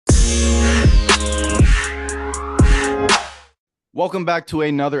Welcome back to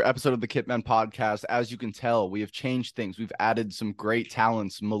another episode of the Kitmen podcast. As you can tell, we have changed things. We've added some great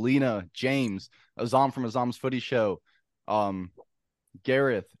talents. Melina, James, Azam from Azam's Footy Show,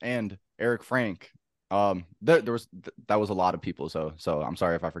 Gareth, and Eric Frank. That was a lot of people, so I'm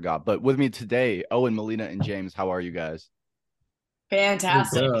sorry if I forgot. But with me today, Owen, Melina, and James. How are you guys?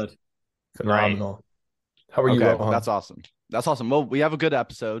 Fantastic. Good. Phenomenal. How are you, Okay, Rohan? that's awesome. That's awesome. Well, we have a good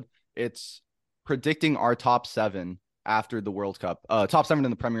episode. It's predicting our top seven after the World Cup, top seven in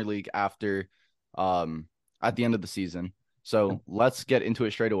the Premier League after, at the end of the season. So let's get into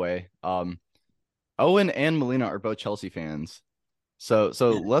it straight away. Owen and Melina are both Chelsea fans. So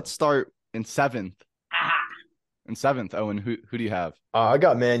let's start in seventh. In seventh, Owen, who do you have? I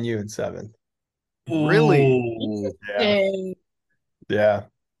got Man U in seventh. Really? Ooh. Yeah.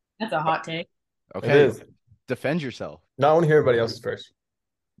 That's a hot take. It Okay, is. defend yourself. No, I want to hear everybody else's first.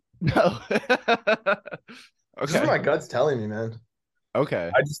 No. This is what my gut's telling me, man.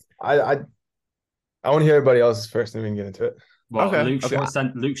 Okay. I want to hear everybody else's first, and then we can get into it. What, Okay,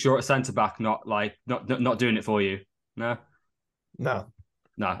 Luke Shaw at centre back, not doing it for you. No. No.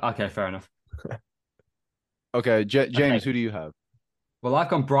 Okay, fair enough. Okay, James, Okay. who do you have? Well, I've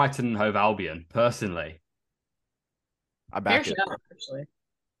gone Brighton and Hove Albion personally I back Fair it. shout, actually.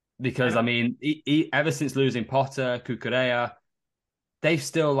 because I mean, ever since losing Potter, Cucurella, they've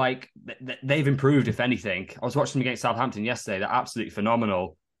still they've improved. If anything, I was watching them against Southampton yesterday. They're absolutely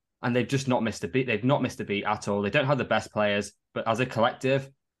phenomenal, and they've just not missed a beat. They've not missed a beat at all. They don't have the best players, but as a collective,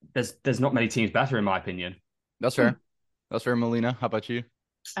 there's not many teams better in my opinion. That's fair. That's fair, Melina. How about you?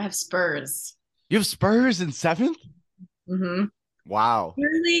 I have Spurs. You have Spurs in seventh? Mm-hmm. Wow.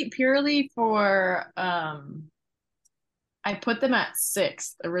 Purely for I put them at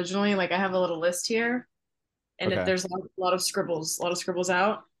sixth originally. Like I have a little list here, and Okay. there's a lot of scribbles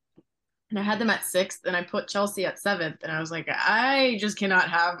out. And I had them at sixth, and I put Chelsea at seventh, and I was like, I just cannot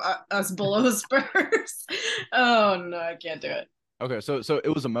have us below Spurs. Oh no, I can't do it. Okay, so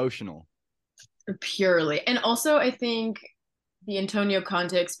it was emotional. Purely, and also I think the Antonio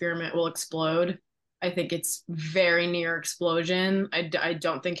Conte experiment will explode. I think it's very near explosion. I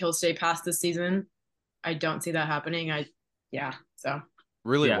don't think he'll stay past this season. I don't see that happening. So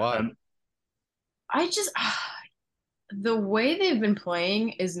Really? Yeah, Why? I just the way they've been playing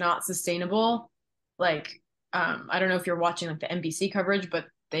is not sustainable. Like, I don't know if you're watching like the NBC coverage, but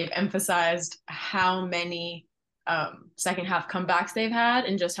they've emphasized how many second half comebacks they've had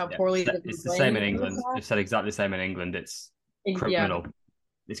and just how poorly they've been it's the playing. same in England. They've said exactly the same in England. It's Yeah. criminal.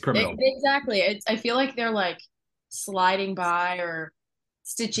 It's criminal. Exactly. I feel like they're like sliding by or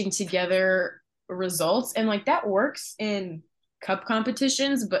stitching together results, and like that works in cup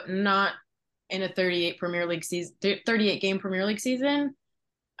competitions, but not in a 38 Premier League season, 38 game Premier League season.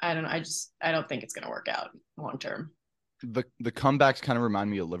 I don't know. I don't think it's going to work out long term. The comebacks kind of remind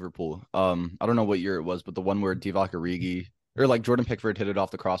me of Liverpool. I don't know what year it was, but the one where Divock Origi or like Jordan Pickford hit it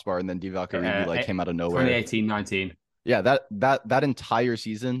off the crossbar and then Divock Origi came out of nowhere. 2018-19. Yeah, that entire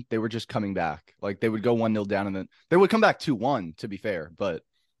season they were just coming back. Like they would go 1-0 down and then they would come back 2-1 to be fair, but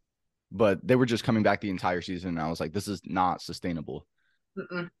they were just coming back the entire season and I was like, this is not sustainable.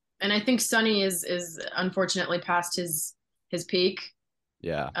 Mm-mm. And I think Sonny is unfortunately past his peak.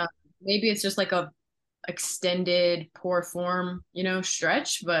 Yeah. Maybe it's just like a extended poor form,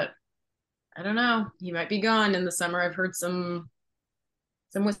 stretch, but I don't know. He might be gone in the summer. I've heard some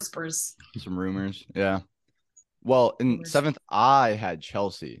whispers. Some rumors. Yeah. Well, in seventh, I had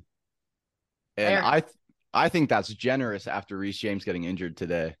Chelsea. And Fair. I think that's generous after Reece James getting injured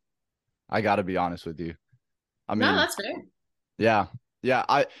today. I got to be honest with you. I mean, No, that's fair. yeah. Yeah,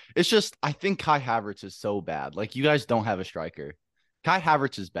 I think Kai Havertz is so bad. Like you guys don't have a striker. Kai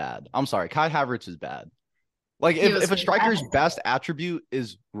Havertz is bad. I'm sorry, Kai Havertz is bad. Like if a striker's best attribute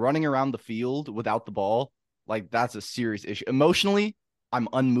is running around the field without the ball, like that's a serious issue. Emotionally, I'm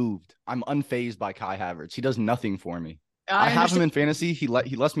unmoved. I'm unfazed by Kai Havertz. He does nothing for me. I have him in fantasy. He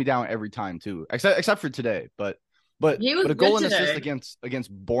lets me down every time too, except for today. But a goal and assist against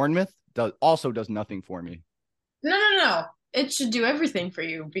Bournemouth does nothing for me. No. It should do everything for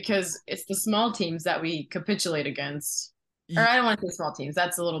you because it's the small teams that we capitulate against. Or I don't want to say small teams.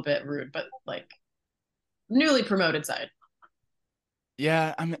 That's a little bit rude, but like newly promoted side.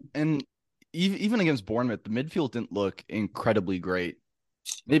 Yeah, and even against Bournemouth, the midfield didn't look incredibly great.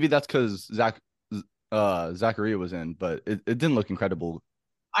 Maybe that's because Zakaria was in, but it didn't look incredible.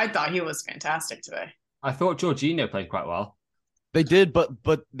 I thought he was fantastic today. I thought Jorginho played quite well. They did, but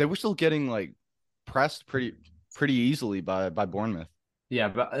they were still getting like pressed pretty easily by Bournemouth. Yeah,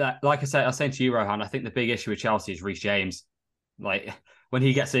 but like I said, I was saying to you, Rohan, I think the big issue with Chelsea is Reece James. Like, when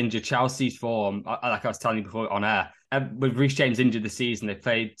he gets injured, Chelsea's form, like I was telling you before on air, with Reece James injured this season, they've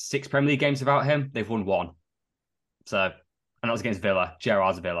played 6 Premier League games without him. They've won 1. So, and that was against Villa,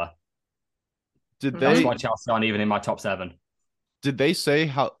 Gerrard's Villa. That's why Chelsea aren't even in my top 7. Did they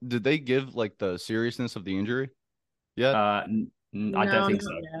say did they give like the seriousness of the injury? Yeah. I don't think so.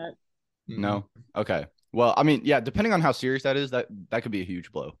 Yet. No. Okay. Well, I mean, yeah, depending on how serious that is, that could be a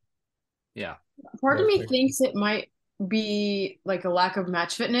huge blow. Yeah. Part of me thinks it might be like a lack of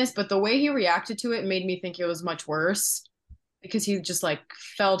match fitness, but the way he reacted to it made me think it was much worse because he just like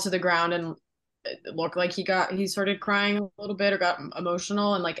fell to the ground and it looked like he started crying a little bit or got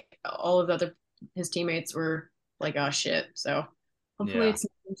emotional, and like all of his teammates were like, oh shit. So hopefully it's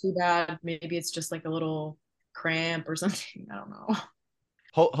not too bad. Maybe it's just like a little cramp or something. I don't know.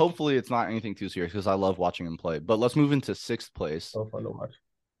 Hopefully it's not anything too serious because I love watching him play. But let's move into 6th place. So fun to watch.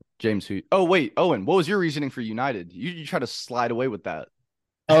 James, oh wait, Owen, what was your reasoning for United? You try to slide away with that.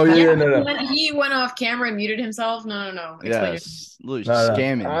 Oh yeah, no. He went off camera and muted himself. No. Yes,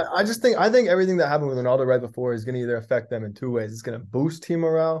 scamming. I think everything that happened with Ronaldo right before is going to either affect them in 2 ways. It's going to boost team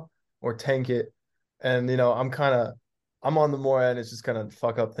morale or tank it. And I'm on the more end. It's just going to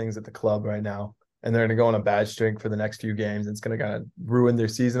fuck up things at the club right now. And they're going to go on a bad streak for the next few games. It's going to kind of ruin their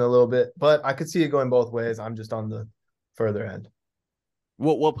season a little bit. But I could see it going both ways. I'm just on the further end.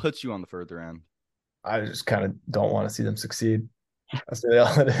 What puts you on the further end? I just kind of don't want to see them succeed. That's really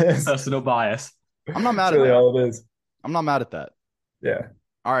all it is. Personal bias. I'm not mad That's at really that. all it is. I'm not mad at that. Yeah.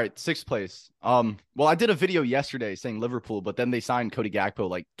 All right, 6th place. Well, I did a video yesterday saying Liverpool, but then they signed Cody Gakpo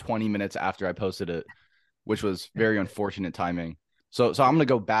like 20 minutes after I posted it, which was very unfortunate timing. So I'm gonna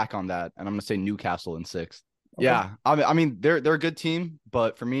go back on that, and I'm gonna say Newcastle in 6th. Okay. Yeah, I mean they're a good team,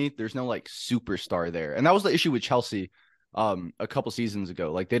 but for me, there's no like superstar there, and that was the issue with Chelsea a couple seasons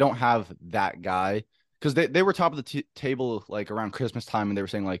ago. Like they don't have that guy because they were top of the table like around Christmas time, and they were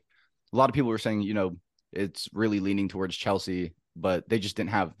saying like a lot of people were saying it's really leaning towards Chelsea, but they just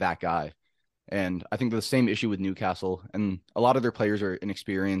didn't have that guy. And I think the same issue with Newcastle, and a lot of their players are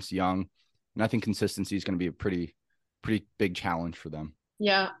inexperienced, young, and I think consistency is going to be a pretty big challenge for them.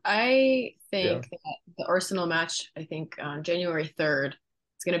 Yeah, I think that the Arsenal match, I think on January 3rd,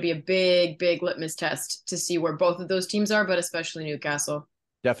 it's going to be a big litmus test to see where both of those teams are, but especially Newcastle.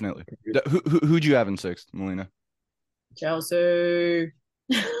 Definitely. Who'd you have in 6th, Melina? Chelsea.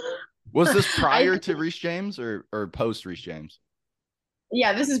 Was this prior to Reece James or post Reece James?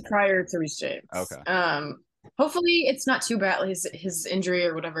 Yeah, this is prior to Reece James. Okay. Hopefully it's not too bad. His injury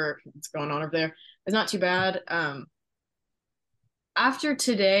or whatever is going on over there is not too bad. After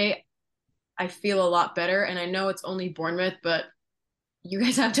today, I feel a lot better, and I know it's only Bournemouth, but you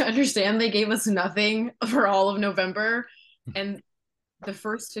guys have to understand they gave us nothing for all of November, and the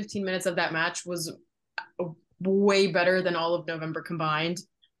first 15 minutes of that match was way better than all of November combined.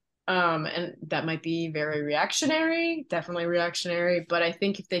 And that might be very reactionary, definitely reactionary, but I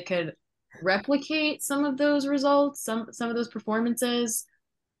think if they could replicate some of those results, some of those performances,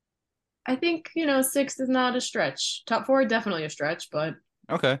 I think 6th is not a stretch. Top 4 definitely a stretch, but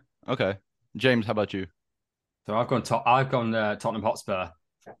okay. James, how about you? So I've gone Tottenham Hotspur.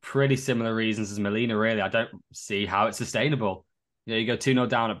 Pretty similar reasons as Melina. Really, I don't see how it's sustainable. You go 2-0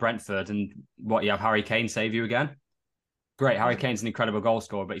 down at Brentford, and you have Harry Kane save you again. Great, Harry Kane's an incredible goal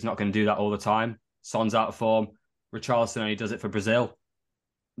scorer, but he's not going to do that all the time. Son's out of form. Richarlison only does it for Brazil.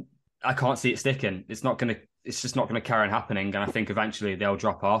 I can't see it sticking. It's just not going to carry on happening, and I think eventually they'll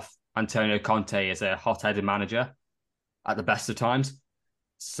drop off. Antonio Conte is a hot-headed manager at the best of times,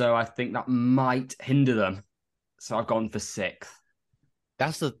 so I think that might hinder them. So I've gone for 6th.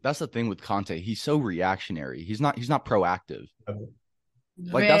 That's the thing with Conte. He's so reactionary. He's not proactive.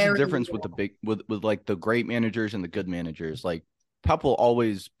 Like that's the difference with with like the great managers and the good managers. Like Pep will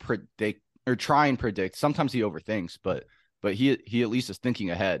always predict or try and predict. Sometimes he overthinks, but he at least is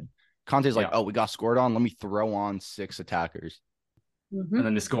thinking ahead. Conte's like, oh, we got scored on. Let me throw on 6 attackers. Mm-hmm. And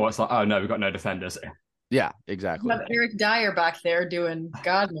then they score. It's like, oh no, we've got no defenders. Yeah, exactly. You have Eric Dyer back there doing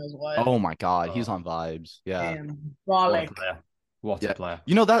God knows what. Oh my God, he's on vibes. Yeah. What a player.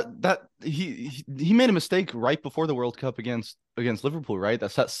 You know that he made a mistake right before the World Cup against Liverpool, right?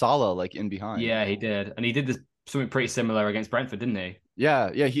 That set Salah like in behind. Yeah, he did. And he did something pretty similar against Brentford, didn't he?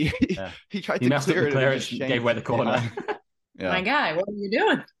 Yeah. He tried to messed up the clearance, gave away the corner. Yeah. My guy, what are you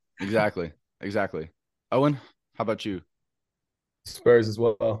doing? Exactly. Owen, how about you? Spurs as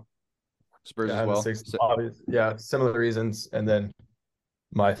well. Spurs as well. Obvious. Yeah, similar reasons. And then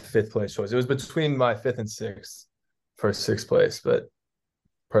my 5th place choice. It was between my 5th and 6th for 6th place, but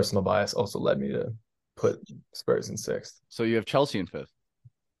personal bias also led me to put Spurs in 6th. So you have Chelsea in 5th.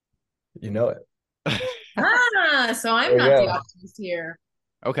 You know it. So I'm There you not the go. optimist here.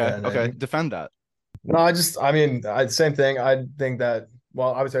 Okay, Yeah, no, okay, defend that. No, I mean, same thing. I think that, well,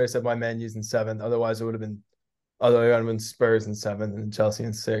 obviously I said my Man U's in seventh. Otherwise, it would have been, Spurs in seventh and Chelsea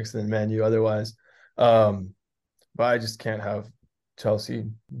in sixth and Man U otherwise. Um, but I just can't have Chelsea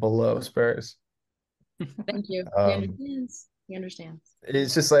below Spurs. Thank you. He Um, understands. He understands.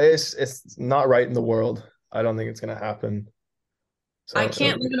 it's just like it's not right in the world. I don't think it's gonna happen. I So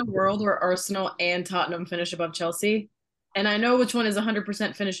can't live in a world where Arsenal and Tottenham finish above Chelsea. And I know which one is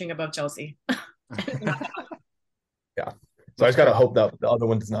 100% finishing above Chelsea. yeah. So I That's just gotta fair. hope that the other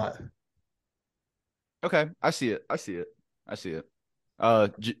one does not. Okay, I see it. I see it. I see it.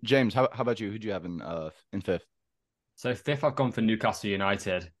 James, how about you? Who'd you have in fifth? So fifth, I've gone for Newcastle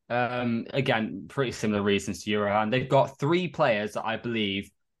United. Again, pretty similar reasons to Eurohan. They've got three players that I believe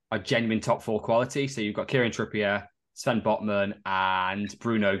are genuine top four quality. So you've got Kieran Trippier, Sven Botman, and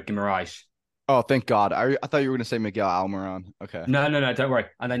Bruno Guimaraes. Oh, thank God. I thought you were gonna say Miguel Almiron. Okay. No, don't worry.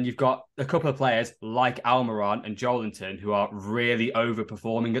 And then you've got a couple of players like Almiron and Joelinton who are really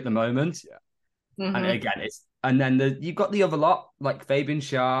overperforming at the moment. Yeah. Mhm. And again, you've got the other lot like Fabian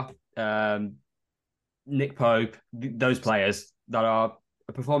Schär, Nick Pope, those players that are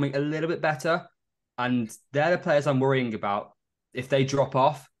performing a little bit better. And they're the players I'm worrying about. If they drop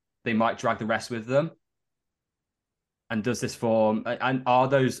off, they might drag the rest with them. And does this form, and are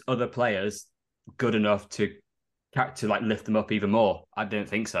those other players good enough to like lift them up even more? I don't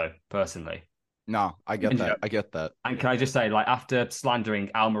think so, personally. No, I get And, that. I get that. and can I just say, like, after slandering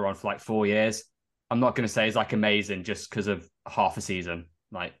Almiron for like 4 years, I'm not going to say he's like amazing just because of half a season.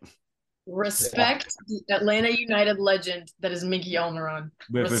 Like, Respect the Atlanta United legend that is Mickey Almiron.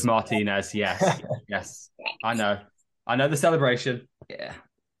 with Martinez, yes, yes, I know the celebration. Yeah,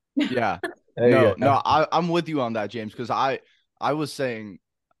 Yeah. There you No, go. no, I'm with you on that, James, because I was saying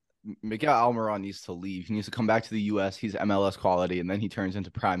Miguel Almiron needs to leave. He needs to come back to the US. He's MLS quality, and then he turns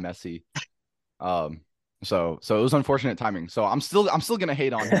into prime Messi. So it was unfortunate timing. So I'm still gonna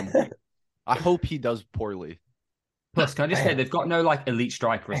hate on him. I hope he does poorly. Plus, can I just say they've got no like elite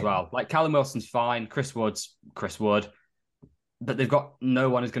striker as well. Like Callum Wilson's fine, Chris Wood, but they've got no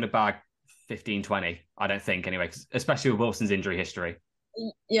one who's going to bag 15, 20, I don't think anyway, especially with Wilson's injury history.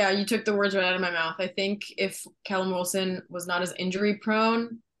 Yeah, you took the words right out of my mouth. I think if Callum Wilson was not as injury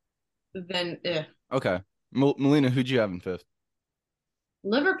prone, then Okay, Melina, who'd you have in fifth?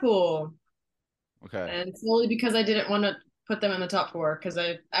 Liverpool. Okay, And solely because I didn't want to put them in the top four because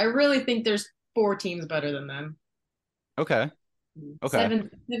I really think there's four teams better than them. okay, okay.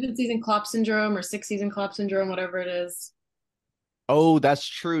 Seventh season Klopp syndrome or sixth season Klopp syndrome, whatever it is. Oh, that's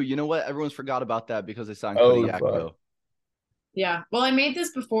true. You know what? Everyone's forgot about that because they signed Oh, Cody fuck. Gakpo. Yeah. Well, I made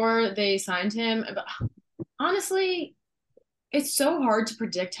this before they signed him, but honestly, it's so hard to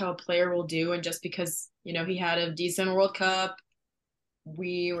predict how a player will do. And just because, he had a decent World Cup,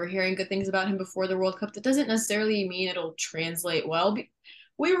 we were hearing good things about him before the World Cup. That doesn't necessarily mean it'll translate well.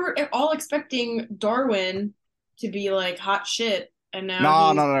 We were all expecting Darwin to be like hot shit, and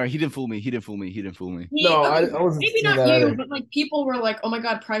now No. He didn't fool me. He didn't fool me. He didn't fool me. No, okay, I wasn't maybe seeing not that you, either. but like people were like, "Oh my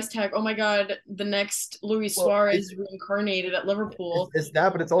God, price tag! Oh my God, the next Luis Well, Suarez reincarnated at Liverpool." It's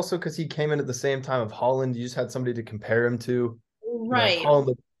that, but it's also because he came in at the same time of Holland. You just had somebody to compare him to. Right.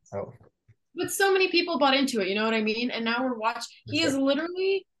 Holland. Oh. But so many people bought into it, you know what I mean? And now we're watching. He is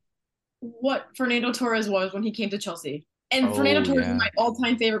literally what Fernando Torres was when he came to Chelsea. And Fernando Torres is my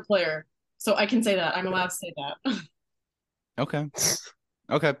all-time favorite player. So I can say that. I'm allowed to say that. Okay.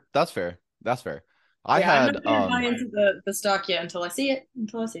 Okay, that's fair. That's fair. I'm not gonna buy into the stock yet until I see it.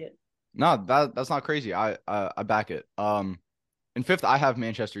 No, that's not crazy. I back it. In fifth, I have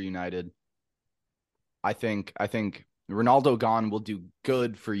Manchester United. I think Ronaldo gone will do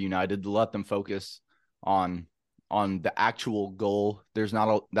good for United to let them focus on the actual goal. There's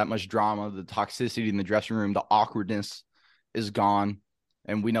not that much drama. The toxicity in the dressing room, the awkwardness is gone.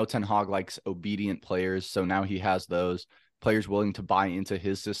 And we know Ten Hag likes obedient players. So now he has those players willing to buy into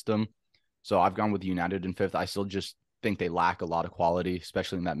his system. So I've gone with United in fifth. I still just think they lack a lot of quality,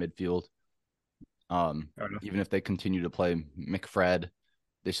 especially in that midfield. Even if they continue to play McFred,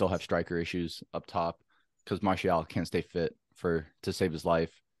 they still have striker issues up top because Martial can't stay fit to save his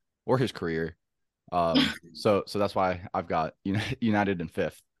life or his career. So that's why I've got United in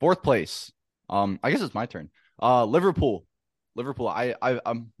fifth. Fourth place. I guess it's my turn. Liverpool.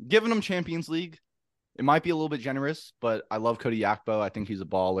 I'm giving them Champions League. It might be a little bit generous, but I love Cody Gakpo. I think he's a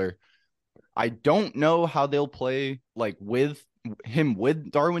baller. I don't know how they'll play like with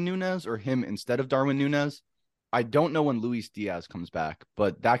Darwin Núñez or him instead of Darwin Núñez. I don't know when Luis Diaz comes back,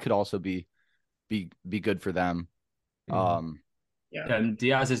 but that could also be good for them. Yeah.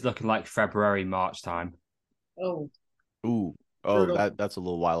 Diaz is looking like February, March time. Oh, Ooh, brutal. that's a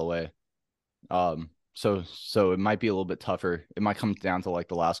little while away. So it might be a little bit tougher. It might come down to like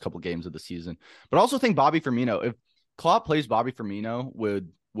the last couple games of the season. But I also think Bobby Firmino, if Klopp plays Bobby Firmino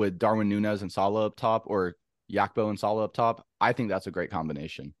with Darwin Núñez and Salah up top, or Yakpo and Salah up top, I think that's a great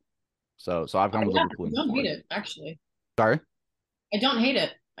combination. So I've gone with Yeah, Liverpool I in don't hate fourth. it, actually. Sorry. I don't hate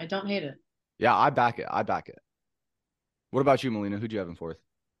it. I don't hate it. Yeah, I back it. I back it. What about you, Melina? Who'd you have in fourth?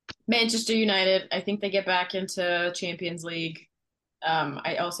 Manchester United, I think they get back into Champions League.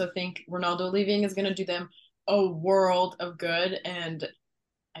 I also think Ronaldo leaving is going to do them a world of good. And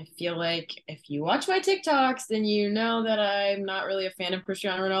I feel like if you watch my TikToks, then you know that I'm not really a fan of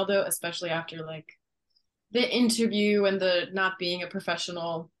Cristiano Ronaldo, especially after like the interview and the not being a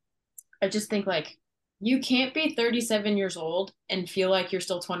professional. I just think like you can't be 37 years old and feel like you're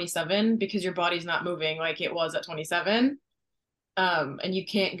still 27 because your body's not moving like it was at 27. And you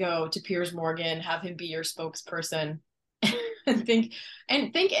can't go to Piers Morgan, have him be your spokesperson, and think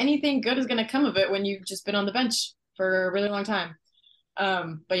anything good is going to come of it when you've just been on the bench for a really long time.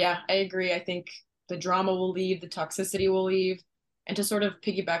 But yeah, I agree. I think the drama will leave, the toxicity will leave, and to sort of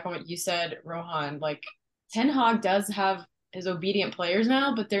piggyback on what you said, Rohan, like Ten Hag does have his obedient players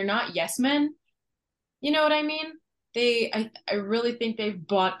now, but they're not yes men. You know what I mean? I really think they've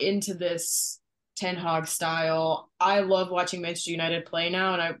bought into this Ten Hag style. I love watching Manchester United play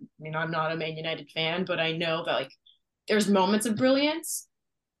now, and I mean I'm not a Man United fan, but I know that like there's moments of brilliance.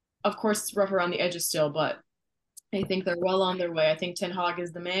 Of course, it's rough around the edges still, but I think they're well on their way. I think Ten Hag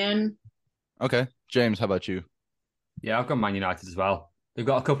is the man. Okay, James, how about you? Yeah, I've got Man United as well. They've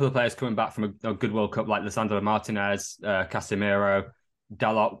got a couple of players coming back from a good World Cup, like Lisandro Martinez, Casemiro,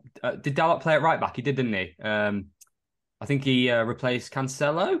 Dalot. Did Dalot play it right back? He did, didn't he? I think he replaced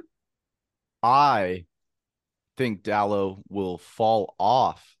Cancelo. I think Dallo will fall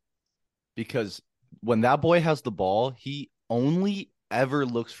off because when that boy has the ball, he only ever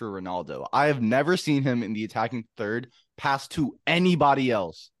looks for Ronaldo. I have never seen him in the attacking third pass to anybody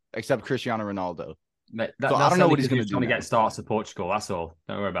else except Cristiano Ronaldo. So I don't know what he's going to do. Trying to get starts to Portugal. That's all.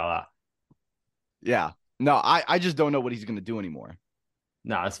 Don't worry about that. Yeah. No, I just don't know what he's going to do anymore.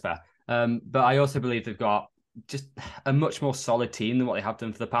 No, that's fair. But I also believe they've got just a much more solid team than what they have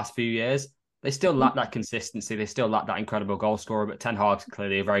done for the past few years. They still lack that consistency. They still lack that incredible goal scorer, but Ten Hag's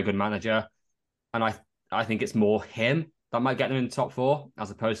clearly a very good manager. And I think it's more him that might get them in the top four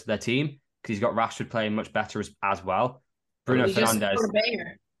as opposed to their team because he's got Rashford playing much better as well. Bruno Fernandes.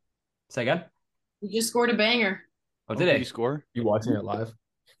 Say again? He just scored a banger. Oh, did he score? You watching it live?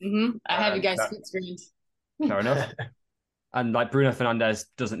 Mm-hmm. I have you guys split screens. Fair enough. And like Bruno Fernandes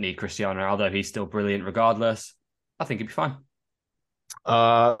doesn't need Cristiano, although he's still brilliant regardless. I think he'd be fine.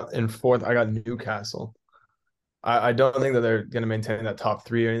 In fourth, I got Newcastle. I don't think that they're going to maintain that top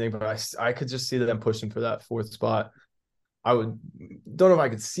three or anything, but I could just see them pushing for that fourth spot. Don't know if I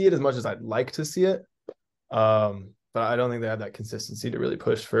could see it as much as I'd like to see it. But I don't think they have that consistency to really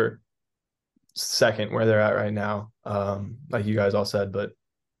push for second where they're at right now. Like you guys all said, but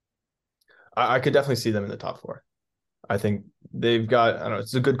I could definitely see them in the top four. I think they've got, I don't know,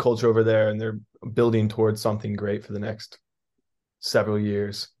 it's a good culture over there and they're building towards something great for the next several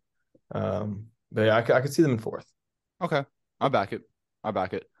years. But yeah, I could see them in fourth. Okay. I back it. How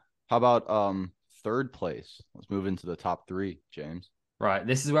about third place? Let's move into the top three, James. Right.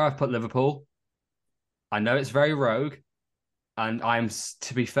 This is where I've put Liverpool. I know it's very rogue. And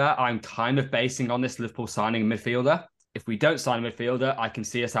to be fair, I'm kind of basing on this Liverpool signing a midfielder. If we don't sign a midfielder, I can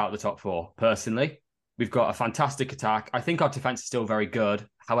see us out of the top four, personally. We've got a fantastic attack. I think our defense is still very good.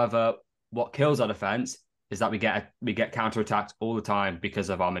 However, what kills our defense is that we get counter-attacked all the time because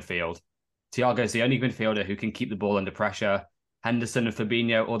of our midfield. Thiago is the only midfielder who can keep the ball under pressure. Henderson and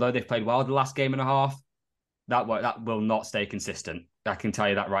Fabinho, although they've played well the last game and a half, that will not stay consistent. I can tell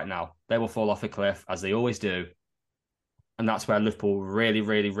you that right now. They will fall off a cliff, as they always do. And that's where Liverpool really,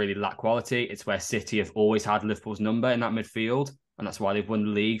 really, really lack quality. It's where City have always had Liverpool's number in that midfield. And that's why they've won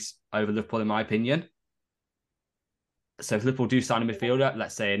the leagues over Liverpool, in my opinion. So if Liverpool do sign a midfielder,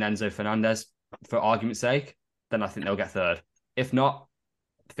 let's say an Enzo Fernandez, for argument's sake, then I think they'll get third. If not,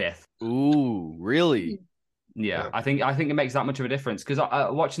 fifth. Ooh, really? Yeah. I think it makes that much of a difference. Because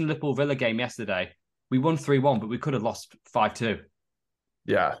watching the Liverpool Villa game yesterday, we won 3-1, but we could have lost 5-2.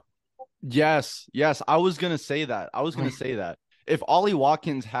 Yeah. Yes. I was gonna say that. If Ollie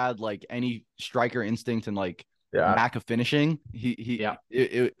Watkins had like any striker instinct and like knack of finishing, he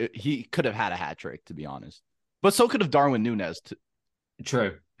could have had a hat trick, to be honest. But so could have Darwin Núñez.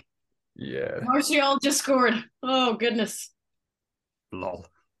 True. Yeah. Martial just scored. Oh goodness. Lol.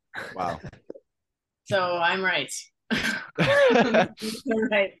 Wow. So I'm right. I'm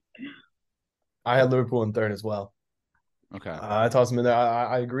right. I had Liverpool in third as well. Okay. I tossed them in there.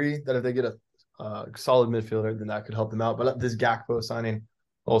 I agree that if they get a solid midfielder, then that could help them out. But this Gakpo signing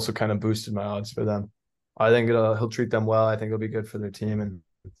also kind of boosted my odds for them. I think he'll treat them well. I think it'll be good for their team. And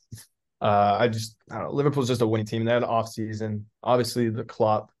I don't know. Liverpool's just a winning team. They had an off season. Obviously, the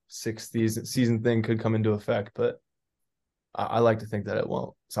Klopp sixth season thing could come into effect, but I like to think that it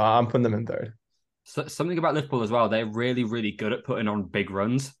won't. So I'm putting them in third. So, something about Liverpool as well. They're really, really good at putting on big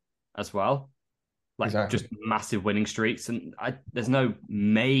runs as well. Like Exactly. just massive winning streaks. And there's no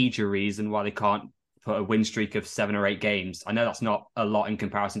major reason why they can't put a win streak of 7 or 8 games. I know that's not a lot in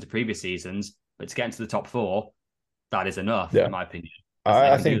comparison to previous seasons, but to get into the top 4, that is enough, in my opinion.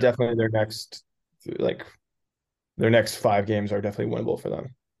 I think definitely their next 5 games are definitely winnable for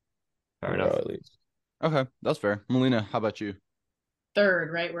them. Fair enough. At least. Okay, that's fair. Melina, how about you?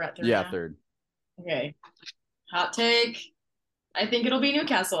 Third, right? We're at third. Yeah, now? third. Okay. Hot take. I think it'll be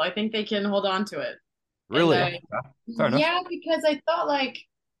Newcastle. I think they can hold on to it. Really? Fair enough. Yeah, because I thought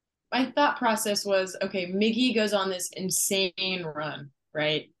my thought process was, okay, Miggy goes on this insane run,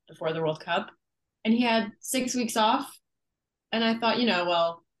 right, before the World Cup, and he had 6 weeks off. And I thought,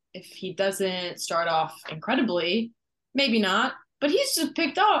 well, if he doesn't start off incredibly, maybe not. But he's just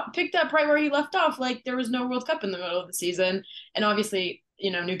picked up right where he left off. Like there was no World Cup in the middle of the season. And obviously,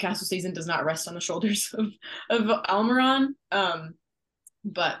 Newcastle season does not rest on the shoulders of Almiron.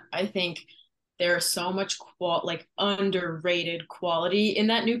 But I think there's so much underrated quality in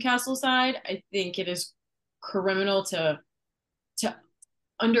that Newcastle side. I think it is criminal to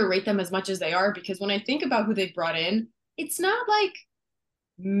underrate them as much as they are, because when I think about who they've brought in, it's not like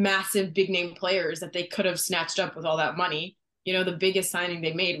massive big name players that they could have snatched up with all that money. The biggest signing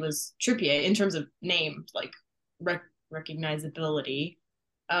they made was Trippier in terms of name, like recognizability.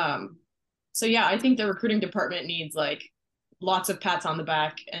 So yeah, I think the recruiting department needs like lots of pats on the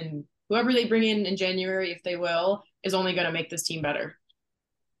back, and whoever they bring in January, if they will, is only going to make this team better.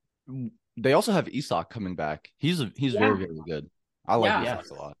 They also have Isak coming back. He's very, very good. I like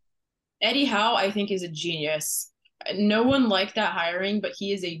Isak a lot. Eddie Howe, I think, is a genius. No one liked that hiring, but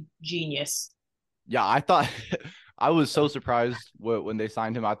he is a genius. Yeah, I thought I was so surprised when they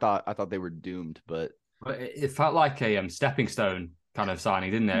signed him. I thought they were doomed, but it felt like a stepping stone kind of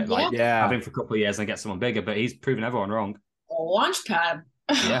signing, didn't it? Like have him for a couple of years and get someone bigger, but he's proven everyone wrong. A launch pad.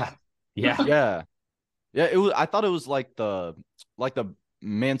 Yeah. It was. I thought it was like the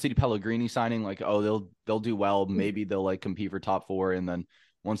Man City Pellegrini signing. Like, oh, they'll do well. Maybe they'll like compete for top 4, and then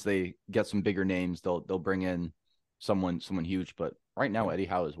once they get some bigger names, they'll bring in someone huge. But right now, Eddie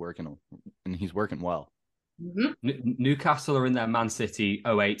Howe is working, and he's working well. Mm-hmm. Newcastle are in their Man City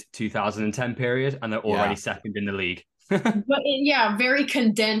 08-2010 period, and they're already second in the league. But very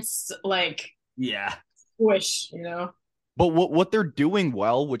condensed, squish, But what they're doing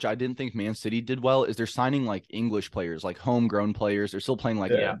well, which I didn't think Man City did well, is they're signing like English players, like homegrown players. They're still playing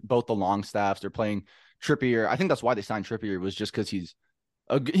both the long staffs. They're playing Trippier. I think that's why they signed Trippier, was just because he's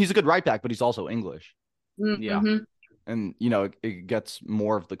a good right back, but he's also English. Mm-hmm. Yeah. And, it gets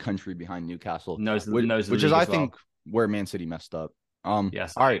more of the country behind Newcastle, which is, I think, where Man City messed up.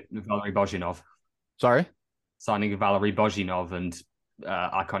 Yes. All right. Valery Bozhinov. Sorry? Signing Valery Bozhinov, and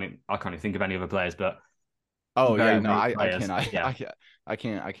I can't think of any other players, but I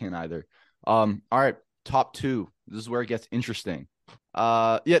can't either. All right, top 2. This is where it gets interesting.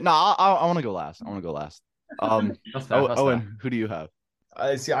 I want to go last. That's fair. Owen, who do you have?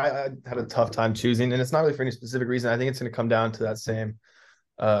 I had a tough time choosing, and it's not really for any specific reason. I think it's going to come down to that same.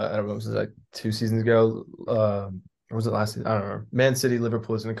 I don't know. Was it like 2 seasons ago? Or was it last season? I don't know. Man City,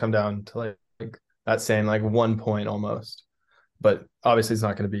 Liverpool is going to come down to like that same 1 point almost, but obviously it's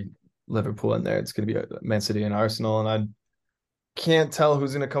not going to be Liverpool in there. It's going to be Man City and Arsenal, and I can't tell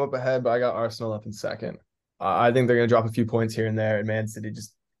who's going to come up ahead, but I got Arsenal up in second. I think they're going to drop a few points here and there, and Man City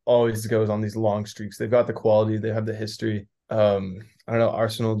just always goes on these long streaks. They've got the quality, they have the history. I don't know.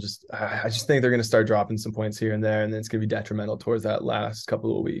 Arsenal I just think they're going to start dropping some points here and there, and then it's going to be detrimental towards that last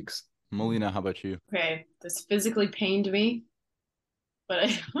couple of weeks. Melina, how about you? Okay, this physically pained me, but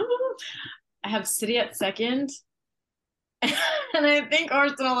I have City at second. And I think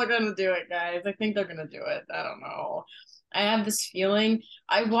Arsenal are going to do it, guys. I think they're going to do it. I don't know. I have this feeling.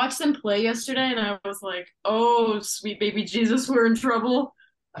 I watched them play yesterday, and I was like, oh, sweet baby Jesus, we're in trouble.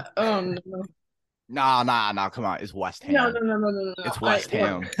 Oh, no. Nah, come on. It's West Ham. No. It's West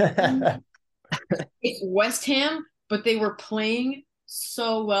Ham. It's West Ham, but they were playing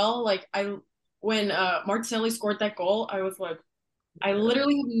so well. Like, when Martinelli scored that goal, I was like, I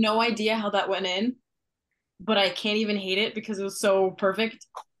literally have no idea how that went in, but I can't even hate it because it was so perfect.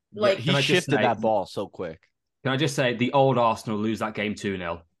 Like, he shifted that ball so quick. Can I just say, the old Arsenal lose that game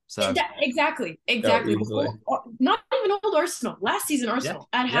 2-0. So Exactly. easily. Not even old Arsenal. Last season, Arsenal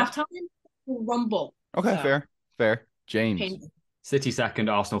at halftime, rumble. Okay, So, fair. James. painful. City second,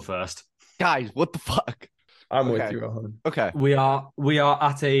 Arsenal first. Guys, what the fuck? I'm Okay. with you, Rohan. Okay. We are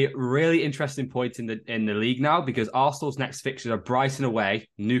at a really interesting point in the league now because Arsenal's next fixtures are Brighton away,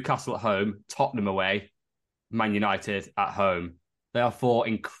 Newcastle at home, Tottenham away, Man United at home. They are 4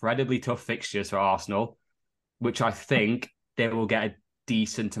 incredibly tough fixtures for Arsenal, which I think they will get a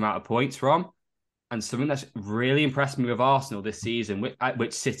decent amount of points from. And something that's really impressed me with Arsenal this season,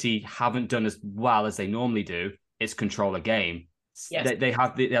 which City haven't done as well as they normally do, is control a game. Yes. They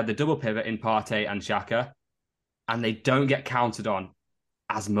have the double pivot in Partey and Xhaka, and they don't get counted on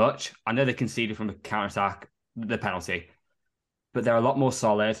as much. I know they conceded from a counter-attack, the penalty, but they're a lot more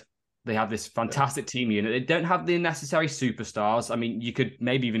solid. They have this fantastic team unit. They don't have the necessary superstars. I mean, you could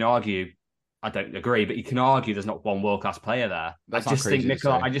maybe even argue, I don't agree, but you can argue there's not one world-class player there. I just think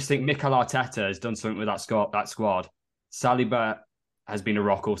Mikel Arteta has done something with that squad. Saliba has been a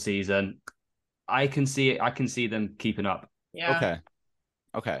rock all season. I can see them keeping up. Yeah.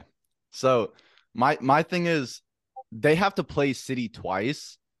 Okay. So my thing is they have to play City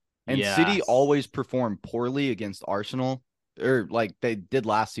twice, and City always perform poorly against Arsenal, or like they did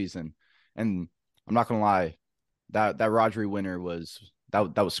last season. And I'm not gonna lie, that Rodri winner was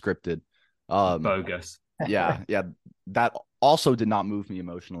scripted. Bogus. Yeah. That also did not move me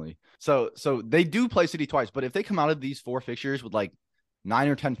emotionally. So they do play City twice, but if they come out of these 4 fixtures with like 9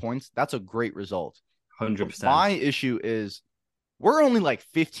 or 10 points, that's a great result. 100%. My issue is we're only like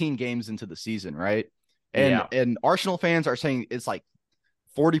 15 games into the season, right? And Arsenal fans are saying it's like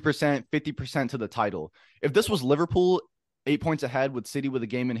 40%, 50% to the title. If this was Liverpool 8 points ahead with City with a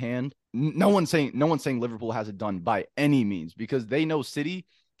game in hand, no one's saying Liverpool has it done by any means, because they know City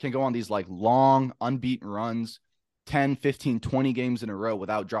can go on these like long unbeaten runs, 10, 15, 20 games in a row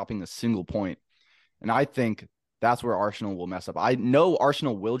without dropping a single point. And I think that's where Arsenal will mess up. I know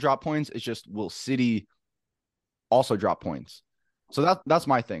Arsenal will drop points. It's just, will City also drop points? So that's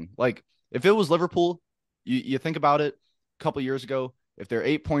my thing. Like, if it was Liverpool, you think about it a couple years ago, if they're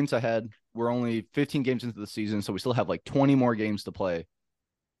 8 points ahead, we're only 15 games into the season, so we still have like 20 more games to play.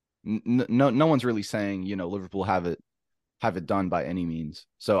 No one's really saying, Liverpool have it done by any means.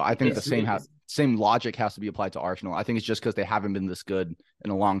 So I think the same logic has to be applied to Arsenal. I think it's just because they haven't been this good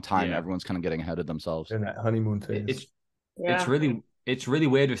in a long time. Yeah. Everyone's kind of getting ahead of themselves. In that honeymoon phase. It's really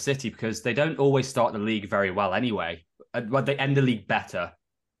weird with City because they don't always start the league very well anyway. But they end the league better,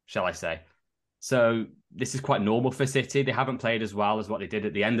 shall I say. So this is quite normal for City. They haven't played as well as what they did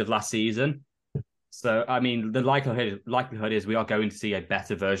at the end of last season. So, I mean, the likelihood is we are going to see a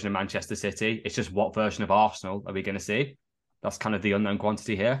better version of Manchester City. It's just, what version of Arsenal are we going to see? That's kind of the unknown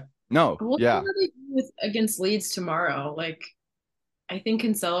quantity here. No, yeah. What do they do against Leeds tomorrow? Like, I think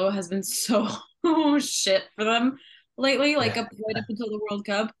Cancelo has been so shit for them lately, like right up until the World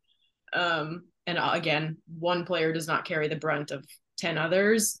Cup. And again, one player does not carry the brunt of 10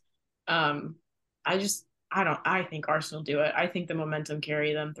 others. I think Arsenal do it. I think the momentum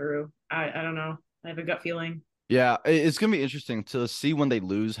carry them through. I don't know. I have a gut feeling. Yeah, it's going to be interesting to see when they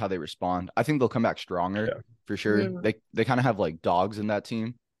lose, how they respond. I think they'll come back stronger for sure. Mm-hmm. They kind of have like dogs in that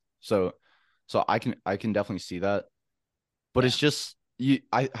team. So I can definitely see that. But it's just,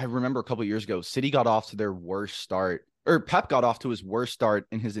 I remember a couple of years ago, City got off to their worst start, or Pep got off to his worst start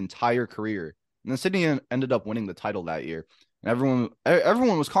in his entire career. And then City ended up winning the title that year. And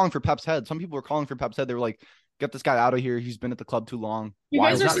everyone was calling for Pep's head. Some people were calling for Pep's head. They were like, get this guy out of here. He's been at the club too long. You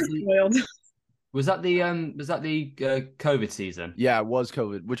guys are so spoiled. Was that the COVID season? Yeah, it was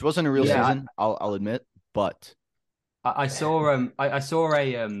COVID, which wasn't a real season, I'll admit. But I saw a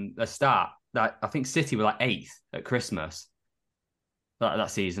stat that I think City were like 8th at Christmas.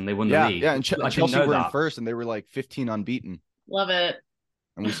 That season they won the league. Yeah, and Chelsea were in first, and they were like 15 unbeaten. Love it.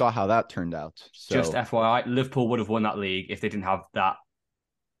 And we saw how that turned out. So. Just FYI, Liverpool would have won that league if they didn't have that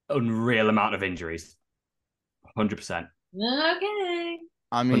unreal amount of injuries. 100%. Okay.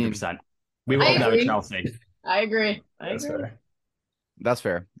 I mean, 100%. We will know Chelsea. I agree. That's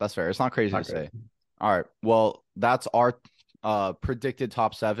fair. It's not crazy to say. All right. Well, that's our predicted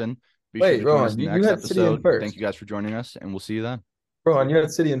top 7. Wait, Rohan, you had City in first. Thank you guys for joining us, and we'll see you then. Rohan, you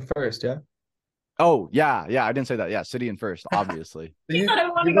had City in first, yeah? Oh, yeah. I didn't say that. Yeah, City in first, obviously. You said I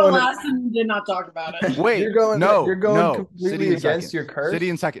want to go last and did not talk about it. Wait, you're going completely City against your curse? City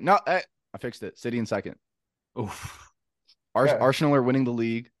in second. No, I fixed it. City in second. Oof. Arsenal are winning the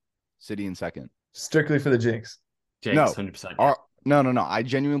league. City in second. Strictly for the jinx. Jinx, 100%. No. I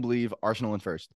genuinely believe Arsenal in first.